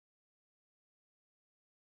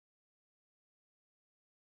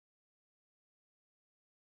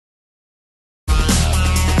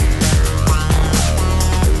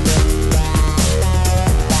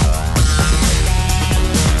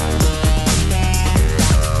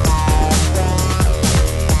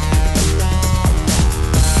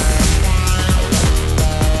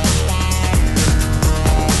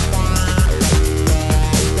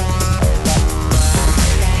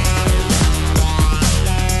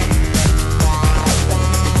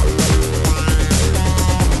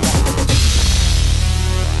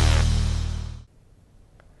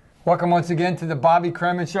Welcome once again to the Bobby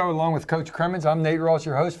Cremins Show, along with Coach Cremins. I'm Nate Ross,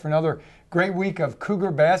 your host, for another great week of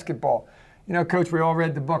Cougar basketball. You know, Coach, we all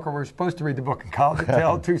read the book, or we're supposed to read the book in college, A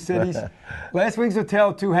Tale of Two Cities. Last week's A Tale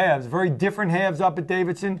of Two Halves. Very different halves up at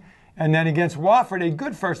Davidson. And then against Wofford, a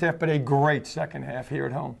good first half, but a great second half here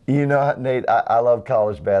at home. You know, Nate, I love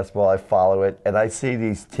college basketball. I follow it. And I see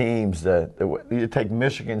these teams you take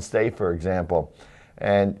Michigan State, for example.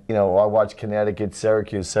 And, you know, I watch Connecticut,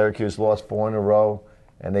 Syracuse. Syracuse lost 4 in a row,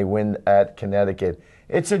 and they win at Connecticut.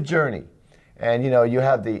 It's a journey. And, you know, you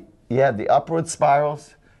have the upward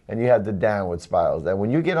spirals and you have the downward spirals. And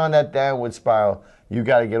when you get on that downward spiral, you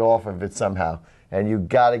got to get off of it somehow. And you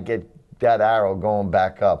got to get that arrow going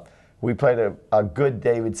back up. We played a good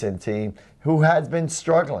Davidson team who has been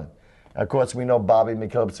struggling. Of course, we know Bobby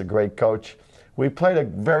McKillop's a great coach. We played a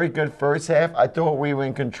very good first half. I thought we were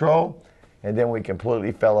in control, and then we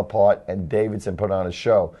completely fell apart, and Davidson put on a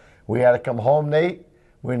show. We had to come home, Nate.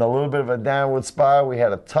 We're in a little bit of a downward spiral. We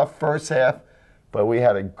had a tough first half, but we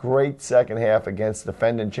had a great second half against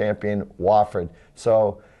defending champion Wofford.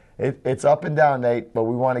 So it's up and down, Nate, but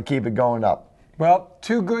we want to keep it going up. Well,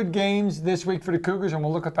 2 good games this week for the Cougars, and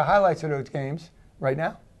we'll look at the highlights of those games right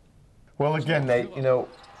now. Well, again, Nate, you know,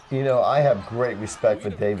 I have great respect for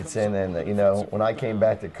Davidson, and you know, when I came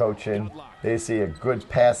back to coaching, they see a good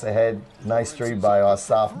pass ahead, nice three by our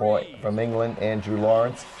sophomore from England, Andrew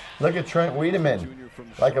Lawrence. Look at Trent Wiedemann,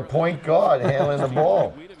 like a point guard handling the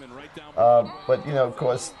ball. But you know, of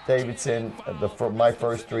course, Davidson, my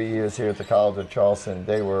first 3 years here at the College of Charleston,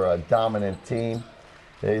 they were a dominant team.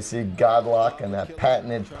 They see Godlock and that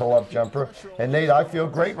patented pull-up jumper. And Nate, I feel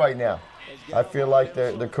great right now. I feel like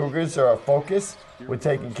the Cougars are a focus. We're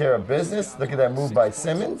taking care of business. Look at that move by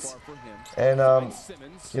Simmons. And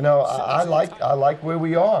you know, I like where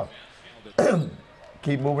we are.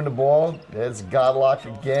 Keep moving the ball. There's Godlock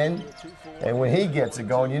again. And when he gets it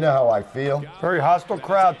going, you know how I feel. Very hostile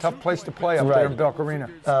crowd, tough place to play up there in Belk Arena.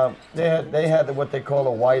 They had what they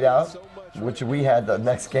call a whiteout, which we had the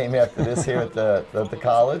next game after this here at the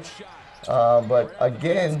college. But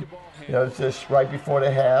again, you know, it's just right before the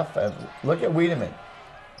half. And look at Wiedemann,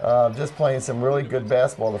 just playing some really good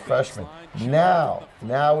basketball, the freshman. Now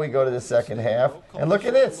we go to the second half, and look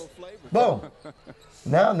at this. Boom.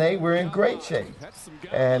 Now, Nate, we're in great shape.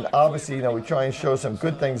 And obviously, you know, we try and show some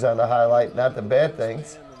good things on the highlight, not the bad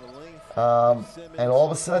things. And all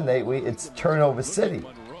of a sudden, Nate, it's turnover city.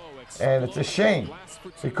 And it's a shame,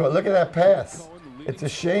 because look at that pass. It's a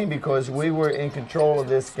shame because we were in control of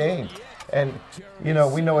this game. And, you know,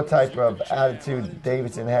 we know what type of attitude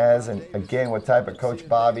Davidson has, and again, what type of coach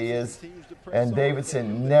Bobby is. And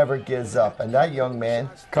Davidson never gives up. And that young man,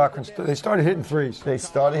 Cochran, they started hitting threes. They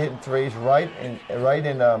started hitting threes right in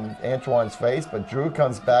Antoine's face, but Drew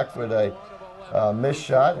comes back with a missed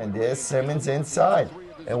shot, and there's Simmons inside.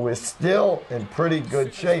 And we're still in pretty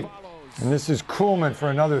good shape. And this is Kuhlman for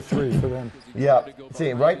another 3 for them. Yeah,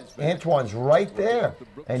 see, Antoine's right there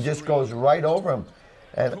and just goes right over him.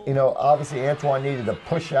 And, you know, obviously Antoine needed to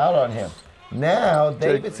push out on him. Now,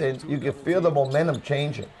 Davidson, you can feel the momentum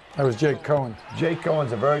changing. That was Jake Cohen. Jake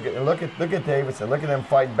Cohen's a very good, and look at Davidson. Look at them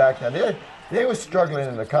fighting back. Now, they were struggling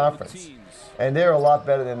in the conference, and they're a lot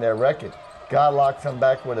better than their record. Godlock come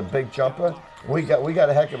back with a big jumper. We got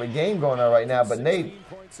a heck of a game going on right now. But Nate,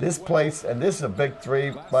 this place, and this is a big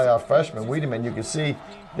 3 by our freshman, Wiedemann. You can see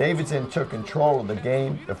Davidson took control of the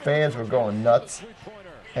game. The fans were going nuts.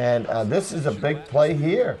 And this is a big play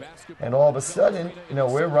here. And all of a sudden, you know,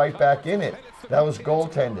 we're right back in it. That was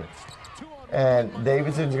goaltending. And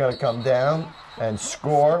Davidson's going to come down and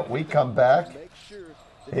score. We come back.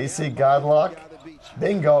 You see Godlock.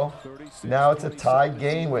 Bingo. Now it's a tied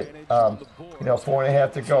game with,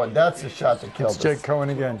 4.5 to go. And that's the shot that killed us. Jake Cohen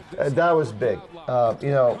again. That was big.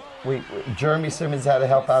 Jeremy Simmons had to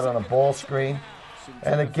help out on a ball screen.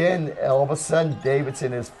 And again, all of a sudden,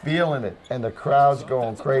 Davidson is feeling it. And the crowd's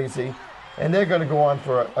going crazy. And they're going to go on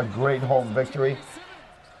for a great home victory.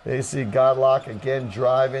 They see Godlock again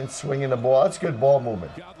driving, swinging the ball. That's good ball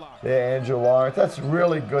movement. There, Andrew Lawrence. That's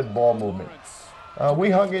really good ball movement. We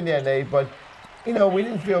hung in there, Nate, but, you know, we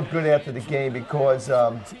didn't feel good after the game because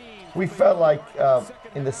we felt like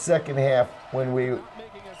in the second half when we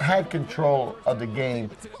had control of the game,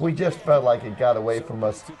 we just felt like it got away from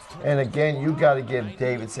us. And again, you got to give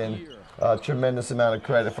Davidson a tremendous amount of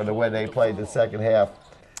credit for the way they played the second half.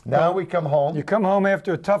 Now we come home. You come home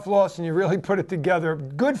after a tough loss and you really put it together.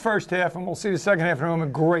 Good first half, and we'll see the second half at home. A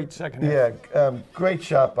great second half. Yeah, great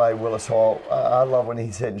shot by Willis Hall. I love when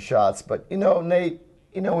he's hitting shots. But, you know, Nate,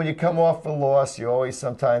 you know, when you come off a loss, you always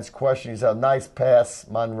sometimes question yourself. Nice pass,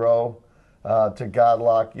 Monroe. to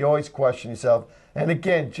Godlock. You always question yourself. And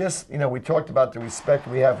again, just, we talked about the respect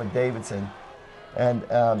we have for Davidson. And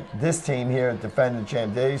this team here, defending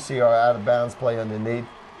champ, there you see our out-of-bounds play underneath.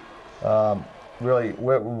 Really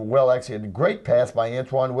well executed. Great pass by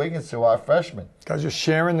Antoine Wiggins to our freshman. Guys are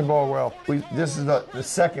sharing the ball well. This is the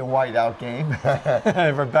second whiteout game.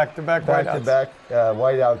 For back-to-back whiteouts. Back-to-back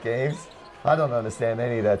whiteout games. I don't understand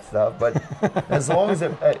any of that stuff, but as long as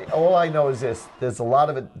all I know is this: there's a lot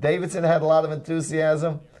of it. Davidson had a lot of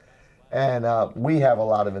enthusiasm, and we have a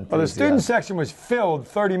lot of enthusiasm. Well, the student section was filled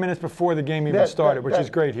 30 minutes before the game even started, which is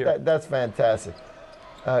great here. That's fantastic.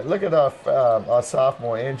 Look at our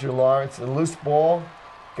sophomore, Andrew Lawrence. A loose ball.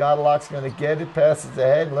 Godlock's going to get it, passes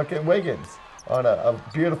ahead. Look at Wiggins on a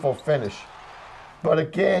beautiful finish. But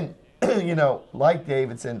again, like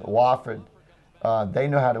Davidson, Wofford, they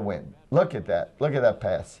know how to win. Look at that. Look at that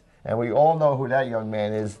pass. And we all know who that young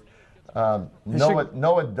man is. Noah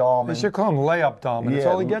Dahlman. They should call him Layup Dahlman. That's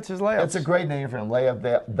all he gets is layups. That's a great name for him, Layup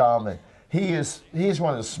Dahlman. He's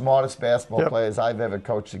one of the smartest basketball players I've ever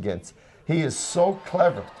coached against. He is so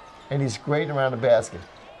clever, and he's great around the basket.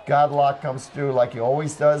 Godlock comes through like he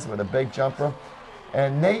always does with a big jumper.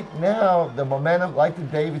 And Nate, now the momentum, like the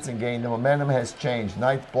Davidson game, the momentum has changed.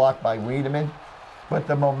 Nice block by Wiedemann, but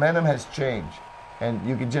the momentum has changed, and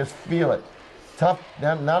you can just feel it. Tough,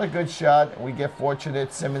 not a good shot. We get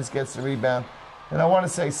fortunate. Simmons gets the rebound. And I want to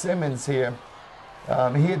say Simmons here,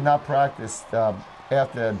 he had not practiced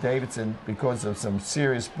after Davidson because of some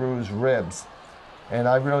serious bruised ribs. And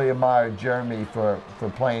I really admired Jeremy for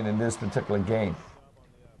playing in this particular game.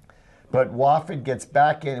 But Wofford gets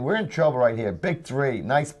back in. We're in trouble right here. Big three.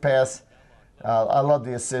 Nice pass. I love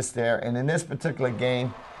the assist there. And in this particular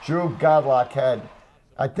game, Drew Godlock had,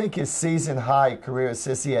 I think, his season high career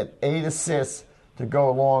assists. He had 8 assists to go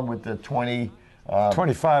along with the 25, I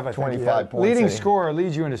think. 25 points. Leading scorer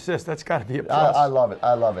leads you in assists. That's got to be a plus. I love it.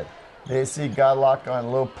 I love it. There you see Godlock on a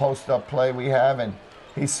little post-up play we have, and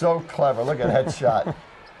he's so clever. Look at that shot.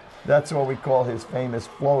 That's what we call his famous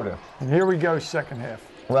floater. And here we go, second half.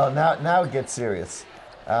 Well, now it gets serious.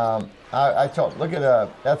 I told, look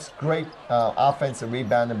at that's great offensive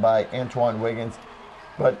rebounding by Antoine Wiggins.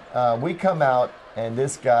 But we come out, and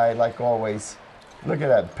this guy, like always, look at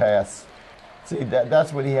that pass. See,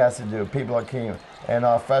 that's what he has to do. People are keen. And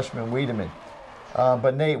our freshman, Wiedemann.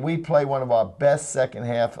 But, Nate, we play one of our best second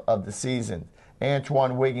half of the season.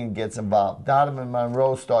 Antoine Wiggins gets involved. Donovan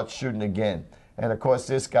Monroe starts shooting again. And, of course,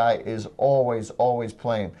 this guy is always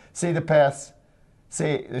playing. See the pass?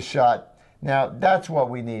 See the shot? Now, that's what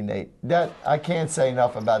we need, Nate. I can't say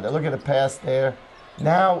enough about that. Look at the pass there.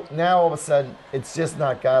 Now all of a sudden, it's just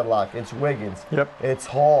not Godlock. It's Wiggins. Yep. It's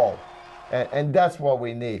Hall. And that's what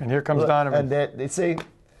we need. And here comes Donovan. And they see,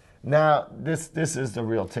 now this is the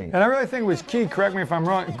real team. And I really think it was key, correct me if I'm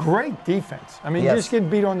wrong, great defense. I mean, yes. You just didn't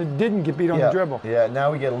get beat on the dribble. Yeah,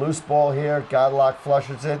 now we get a loose ball here. Godlock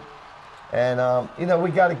flushes it. And,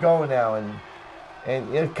 we got to go now. And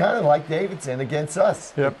it's kind of like Davidson against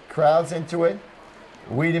us. Yep. The crowd's into it.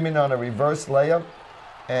 Wiedemann on a reverse layup.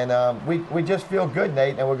 And we just feel good,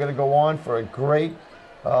 Nate, and we're going to go on for a great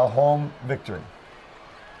home victory.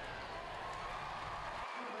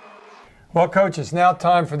 Well, Coach, it's now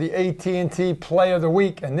time for the AT&T Play of the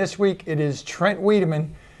Week, and this week it is Trent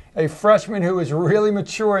Wiedemann, a freshman who is really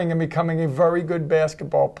maturing and becoming a very good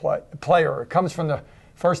basketball player. It comes from the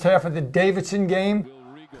first half of the Davidson game.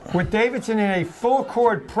 With Davidson in a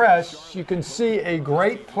full-court press, you can see a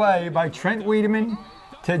great play by Trent Wiedemann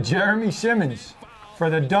to Jeremy Simmons for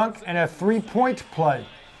the dunk and a three-point play.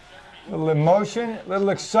 A little emotion, a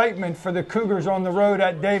little excitement for the Cougars on the road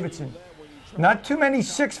at Davidson. Not too many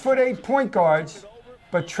 6'8" point guards,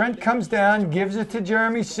 but Trent comes down, gives it to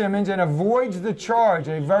Jeremy Simmons, and avoids the charge.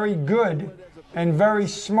 A very good and very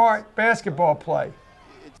smart basketball play.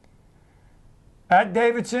 At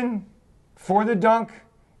Davidson, for the dunk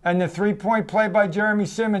and the three-point play by Jeremy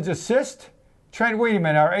Simmons, assist Trent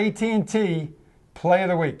Wiedemann, our AT&T Play of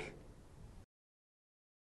the Week.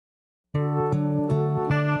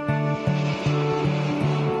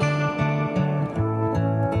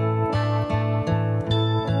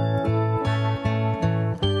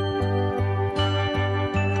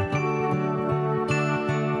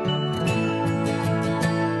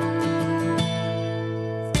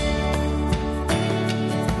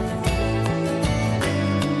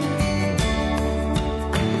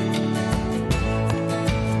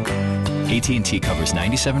 AT&T covers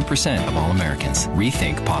 97% of all Americans.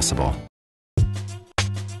 Rethink possible.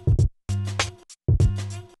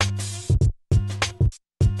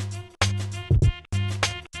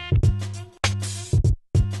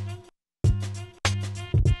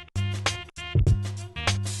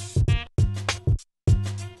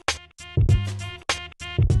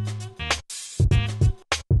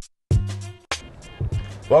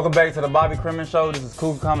 Welcome back to the Bobby Cremins Show. This is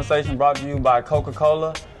Cougar Conversation brought to you by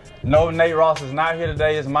Coca-Cola. No, Nate Ross is not here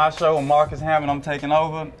today. It's my show. I'm Marcus Hammond. I'm taking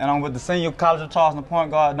over, and I'm with the senior College of Charleston point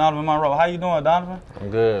guard, Donovan Monroe. How you doing, Donovan? I'm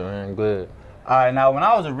good, man. I'm good. All right, now when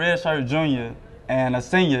I was a redshirt junior and a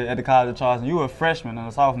senior at the College of Charleston, you were a freshman and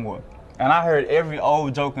a sophomore, and I heard every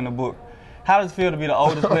old joke in the book. How does it feel to be the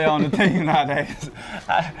oldest player on the team nowadays?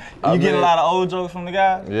 You get a lot of old jokes from the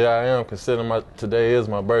guys? Yeah, I am. Considering today is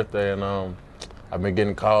my birthday, and I've been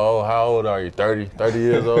getting called, how old are you? 30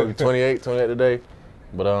 years old? You 28 today?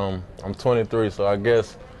 But I'm 23, so I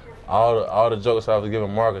guess all the jokes I was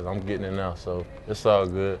giving Marcus, I'm getting it now, so it's all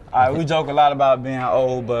good. All right, we joke a lot about being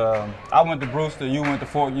old, but I went to Brewster, you went to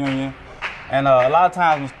Fort Union, and a lot of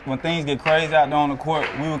times when things get crazy out there on the court,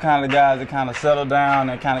 we were kind of the guys that kind of settle down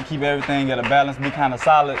and kind of keep everything at a balance, be kind of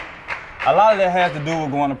solid. A lot of that has to do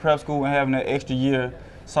with going to prep school and having that extra year.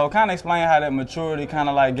 So kind of explain how that maturity kind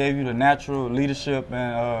of like gave you the natural leadership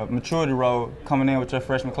and maturity role coming in with your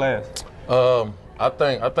freshman class. I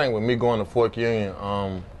think with me going to Fort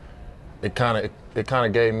Union, it kind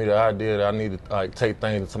of gave me the idea that I need to like take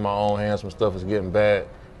things into my own hands when stuff is getting bad,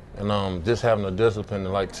 and just having the discipline to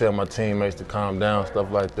like tell my teammates to calm down,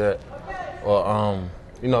 stuff like that, or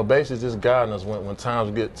basically just guiding us when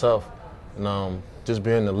times get tough, and just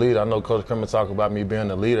being the leader. I know Coach Cremins talk about me being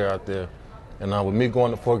the leader out there. And with me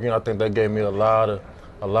going to Fort Union, I think that gave me a lot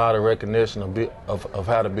of recognition of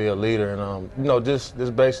how to be a leader, and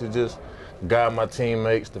just basically just guide my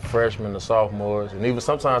teammates, the freshmen, the sophomores, and even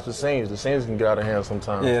sometimes the seniors. The seniors can get out of hand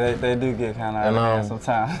sometimes. Yeah, they do get kind of out of hand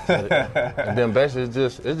sometimes. And then basically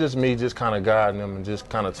it's just me just kind of guiding them and just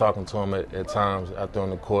kind of talking to them at times out there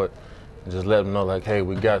on the court, and just let them know like, hey,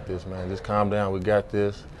 we got this, man. Just calm down, we got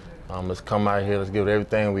this. Let's come out here, let's give it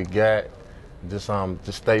everything we got. Just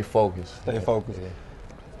stay focused. Stay focused. Yeah.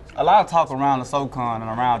 A lot of talk around the SoCon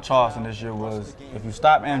and around Charleston this year was if you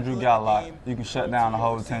stop Andrew Gallagher, you can shut down the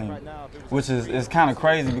whole team, which is kind of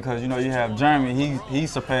crazy because you have Jeremy. He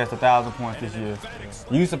surpassed 1,000 points this year.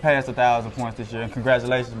 You surpassed 1,000 points this year, and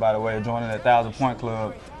congratulations, by the way, joining that 1,000-point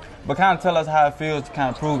club. But kind of tell us how it feels to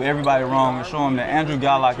kind of prove everybody wrong and show them that Andrew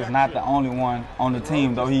Gallagher is not the only one on the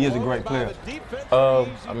team, though he is a great player.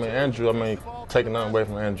 Andrew, taking nothing away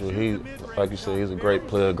from Andrew, he, like you said, he's a great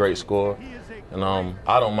player, great scorer. And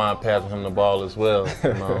I don't mind passing him the ball as well.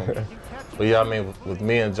 But yeah, with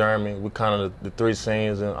me and Jeremy, we kind of the three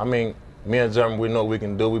seniors. And me and Jeremy, we know what we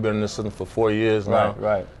can do. We've been in this system for 4 years now.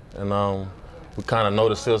 Right. And we kind of know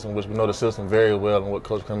the system, which we know the system very well and what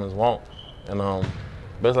Coach Cremins wants. And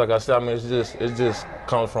but like I said, it just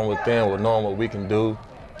comes from within, with knowing what we can do,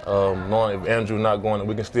 knowing if Andrew not going,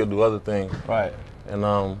 we can still do other things. Right.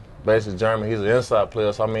 And basically, Jeremy, he's an inside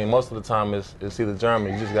player. So most of the time it's either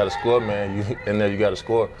Jeremy, you just got to score, man. You in there, you got to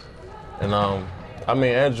score. And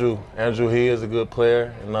Andrew, he is a good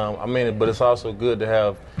player. And but it's also good to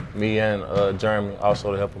have me and Jeremy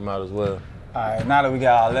also to help him out as well. All right, now that we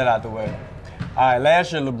got all that out the way. All right,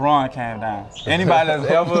 last year LeBron came down. Anybody that's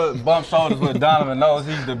ever bumped shoulders with Donovan knows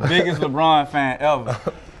he's the biggest LeBron fan ever.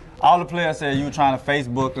 All the players said you were trying to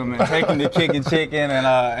Facebook him and take him to Kicking Chicken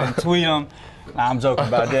and tweet him. Nah, I'm joking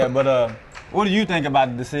about that, but what do you think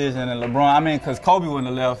about the decision and LeBron? Because Kobe wouldn't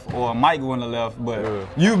have left or Mike wouldn't have left, but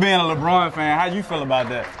you being a LeBron fan, how do you feel about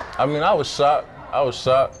that? I was shocked.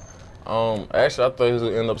 Actually, I thought he was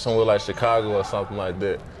going to end up somewhere like Chicago or something like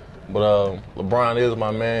that. But LeBron is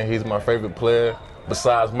my man. He's my favorite player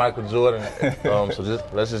besides Michael Jordan. So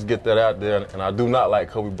let's just get that out there. And I do not like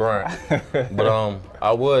Kobe Bryant. But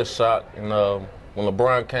I was shocked. And when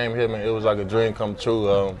LeBron came here, man, it was like a dream come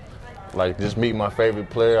true. Like just meet my favorite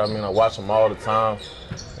player. I watch him all the time.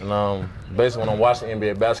 And basically when I'm watching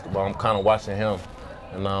NBA basketball, I'm kind of watching him.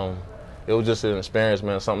 And it was just an experience,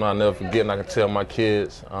 man, something I'll never forget. And I can tell my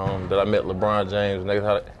kids that I met LeBron James and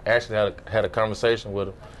they actually had a conversation with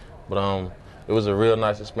him. But it was a real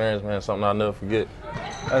nice experience, man, something I'll never forget.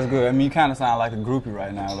 That's good. You kind of sound like a groupie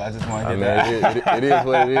right now, but I just want to get that. It is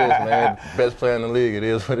what it is, man. Best player in the league, it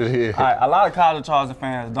is what it is. All right, a lot of College Charleston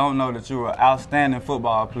fans don't know that you were an outstanding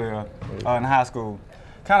football player in high school.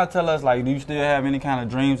 Kind of tell us, do you still have any kind of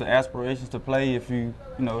dreams or aspirations to play if you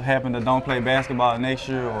happen to don't play basketball next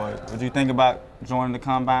year, or would you think about joining the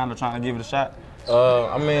combine or trying to give it a shot?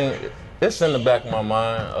 It's in the back of my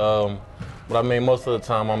mind. But most of the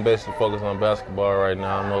time I'm basically focused on basketball right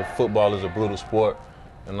now. I know football is a brutal sport,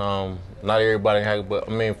 and not everybody has. But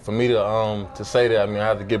for me to say that, I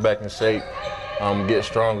have to get back in shape, get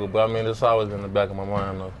stronger. But it's always in the back of my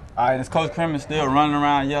mind, though. All right, is Coach Cremins still running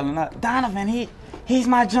around yelling out, Donovan, he's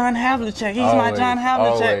my John Havlicek. My John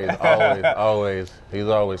Havlicek. Always. He's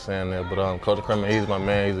always saying that. But Coach Cremins, he's my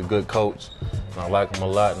man. He's a good coach, and I like him a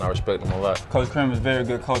lot, and I respect him a lot. Coach Cremins is a very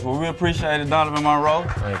good coach. Well, we appreciate it, Donovan Monroe.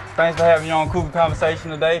 Thank you. Thanks for having you on Cougar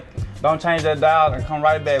Conversation today. Don't change that dial and come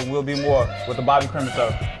right back. We'll be more with the Bobby Cremins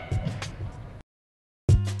Show.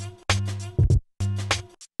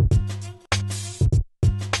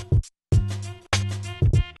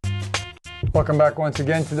 Welcome back once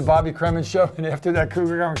again to the Bobby Cremins Show. And after that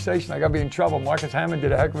Cougar Conversation, I got to be in trouble. Marcus Hammond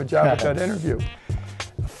did a heck of a job with that interview.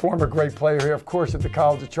 A former great player here, of course, at the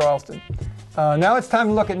College of Charleston. Now it's time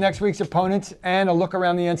to look at next week's opponents and a look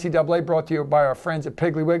around the NCAA, brought to you by our friends at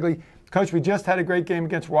Piggly Wiggly. Coach, we just had a great game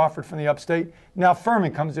against Wofford from the upstate. Now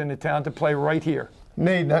Furman comes into town to play right here.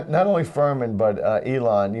 Nate, not only Furman, but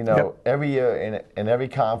Elon, every year in every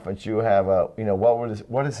conference you have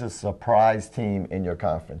what is a surprise team in your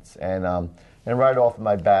conference? And right off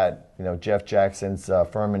my bat, Jeff Jackson's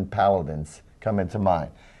Furman Paladins come into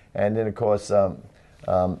mind. And then, of course,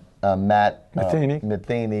 Matt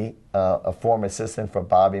Matheny, a former assistant for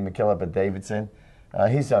Bobby McKillop at Davidson.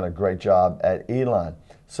 He's done a great job at Elon.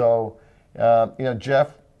 So,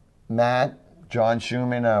 Jeff, Matt, John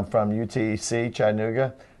Schumann from UTC,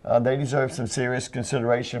 Chattanooga, they deserve some serious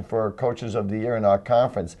consideration for Coaches of the Year in our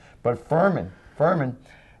conference. But Furman,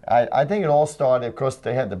 I think it all started, of course,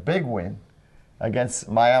 they had the big win against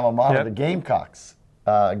my alma mater, the Gamecocks,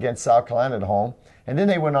 against South Carolina at home. And then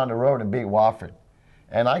they went on the road and beat Wofford.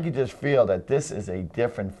 And I could just feel that this is a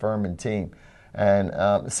different Furman team. And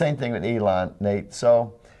the same thing with Elon, Nate.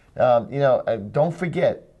 So, don't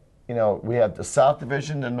forget, we have the South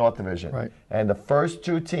Division and the North Division. Right. And the first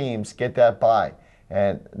two teams get that bye.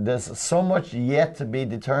 And there's so much yet to be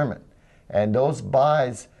determined. And those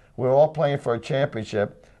byes, we're all playing for a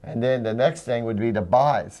championship. And then the next thing would be the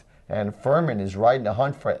byes. And Furman is right in the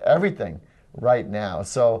hunt for everything right now.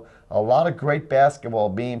 So a lot of great basketball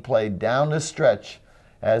being played down the stretch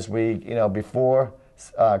as we, before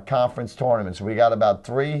conference tournaments. We got about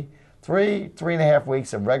three and a half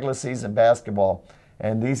weeks of regular season basketball.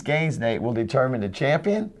 And these games, Nate, will determine the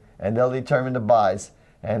champion, and they'll determine the byes.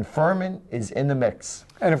 And Furman is in the mix.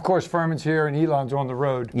 And, of course, Furman's here and Elon's on the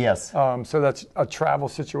road. Yes. So that's a travel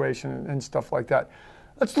situation and stuff like that.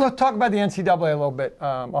 Let's talk about the NCAA a little bit.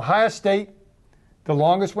 Ohio State, the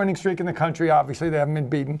longest winning streak in the country. Obviously, they haven't been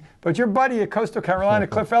beaten. But your buddy at Coastal Carolina,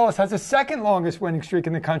 Cliff Ellis, has the second longest winning streak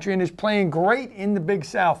in the country and is playing great in the Big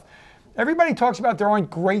South. Everybody talks about there aren't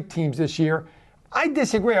great teams this year. I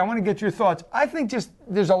disagree. I want to get your thoughts. I think just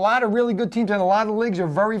there's a lot of really good teams and a lot of leagues are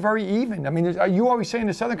very, very even. I mean, you always say in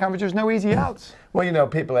the Southern Conference there's no easy outs. Well,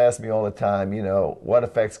 people ask me all the time, what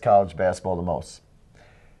affects college basketball the most?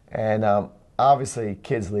 And obviously,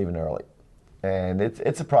 kids leaving early. And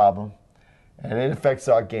it's a problem. And it affects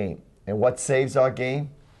our game. And what saves our game?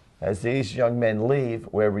 As these young men leave,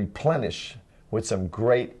 we're replenished with some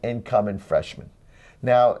great incoming freshmen.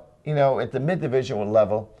 Now, at the mid-division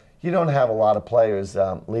level, you don't have a lot of players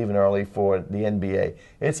leaving early for the NBA.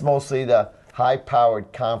 It's mostly the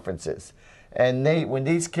high-powered conferences. And Nate, when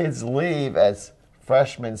these kids leave as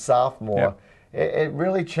freshmen, sophomore, it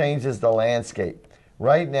really changes the landscape.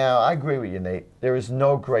 Right now, I agree with you, Nate. There is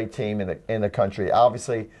no great team in the country.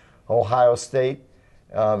 Obviously, Ohio State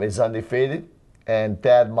is undefeated, and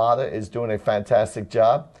Dad Mata is doing a fantastic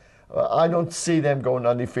job. I don't see them going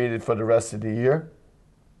undefeated for the rest of the year.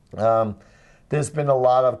 There's been a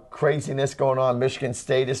lot of craziness going on. Michigan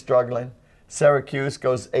State is struggling. Syracuse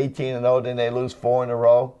goes 18-0, then they lose 4 in a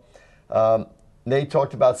row. Nate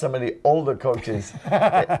talked about some of the older coaches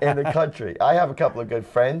in the country. I have a couple of good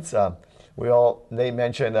friends. Nate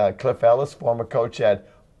mentioned Cliff Ellis, former coach at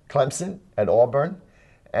Clemson, at Auburn.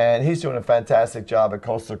 And he's doing a fantastic job at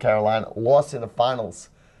Coastal Carolina. Lost in the finals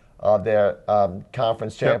of their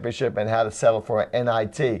conference championship and had to settle for an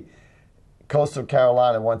NIT. Coastal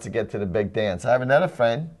Carolina wants to get to the big dance. I have another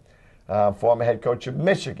friend, former head coach of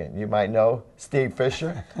Michigan. You might know Steve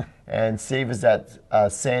Fisher. And Steve is at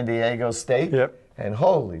San Diego State. Yep. And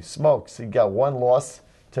holy smokes, he got one loss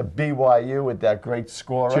to BYU with that great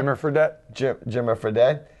scorer. Jimmer Fredette. Jimmer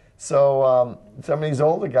Fredette. So some of these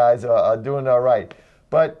older guys are doing all right.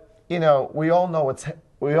 But, we all know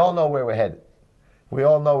where we're headed. We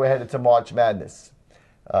all know we're headed to March Madness.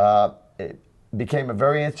 It became a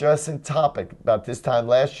very interesting topic about this time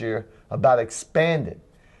last year about expanding.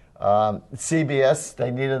 CBS,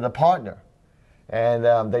 they needed a partner.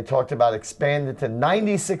 And they talked about expanding to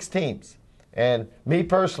 96 teams. And me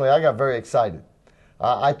personally, I got very excited.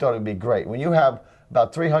 I thought it would be great. When you have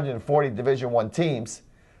about 340 Division I teams,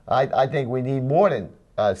 I think we need more than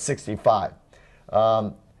 65.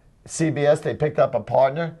 CBS, they picked up a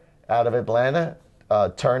partner out of Atlanta,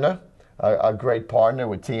 Turner, a great partner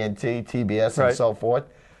with TNT, TBS, and so forth.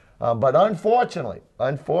 But unfortunately,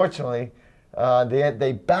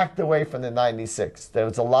 They backed away from the 96. There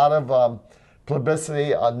was a lot of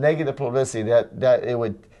publicity, negative publicity, that it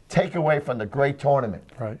would take away from the great tournament.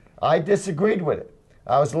 Right. I disagreed with it.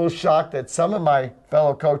 I was a little shocked that some of my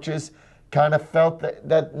fellow coaches kind of felt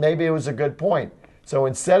that maybe it was a good point. So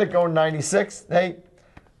instead of going 96,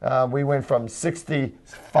 we went from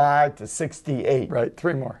 65 to 68. Right,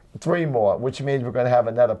 3 more. 3 more, which means we're going to have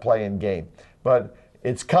another play-in game. But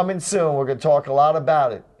it's coming soon. We're going to talk a lot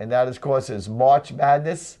about it. And that, of course, is March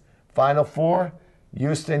Madness, Final Four,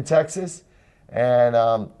 Houston, Texas.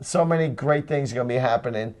 And so many great things are going to be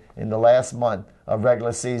happening in the last month of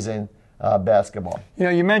regular season basketball. You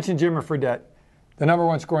know, you mentioned Jimmer Fredette, the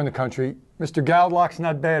 #1 scorer in the country. Mr. Gowdlock's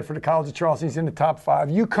not bad for the College of Charleston. He's in the top 5.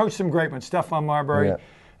 You coached some great ones, Stephon Marbury,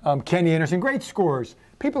 Kenny Anderson, great scorers.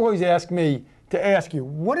 People always ask me to ask you,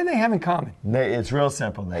 what do they have in common? Nate, it's real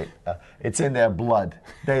simple, Nate. It's in their blood.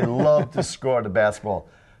 They love to score the basketball.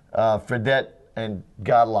 Fredette and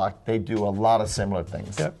Gowdlock, they do a lot of similar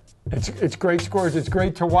things. Yep. It's great scores. It's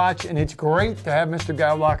great to watch, and it's great to have Mr.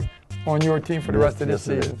 Gowdlock on your team for the rest of this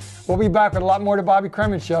season. We'll be back with a lot more to Bobby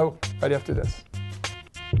Cremins Show right after this.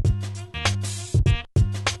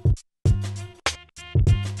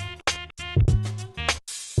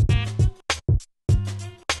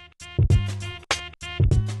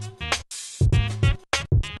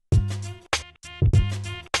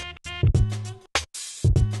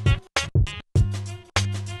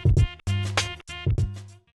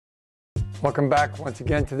 Welcome back once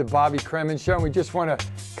again to the Bobby Cremins Show. And we just want to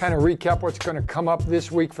kind of recap what's going to come up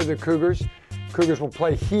this week for the Cougars. Cougars will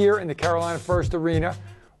play here in the Carolina First Arena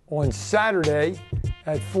on Saturday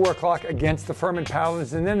at 4 o'clock against the Furman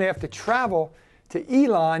Paladins. And then they have to travel to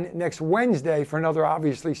Elon next Wednesday for another,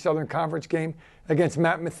 obviously, Southern Conference game against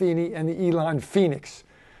Matt Matheny and the Elon Phoenix.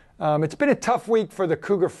 It's been a tough week for the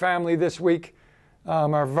Cougar family this week.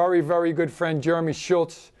 Our very, very good friend Jeremy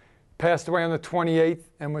Schultz passed away on the 28th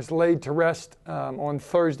and was laid to rest on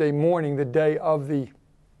Thursday morning, the day of the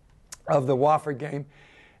Wofford game.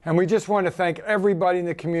 And we just want to thank everybody in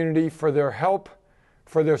the community for their help,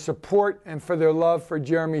 for their support, and for their love for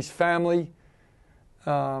Jeremy's family,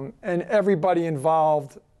 and everybody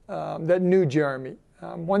involved that knew Jeremy.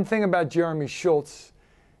 One thing about Jeremy Schultz,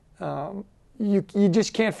 you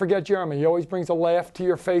just can't forget Jeremy. He always brings a laugh to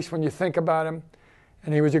your face when you think about him.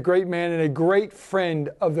 And he was a great man and a great friend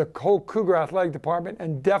of the whole Cougar Athletic Department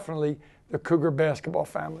and definitely the Cougar basketball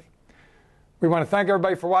family. We want to thank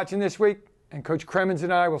everybody for watching this week, and Coach Cremins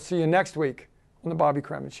and I will see you next week on the Bobby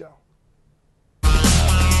Cremins Show.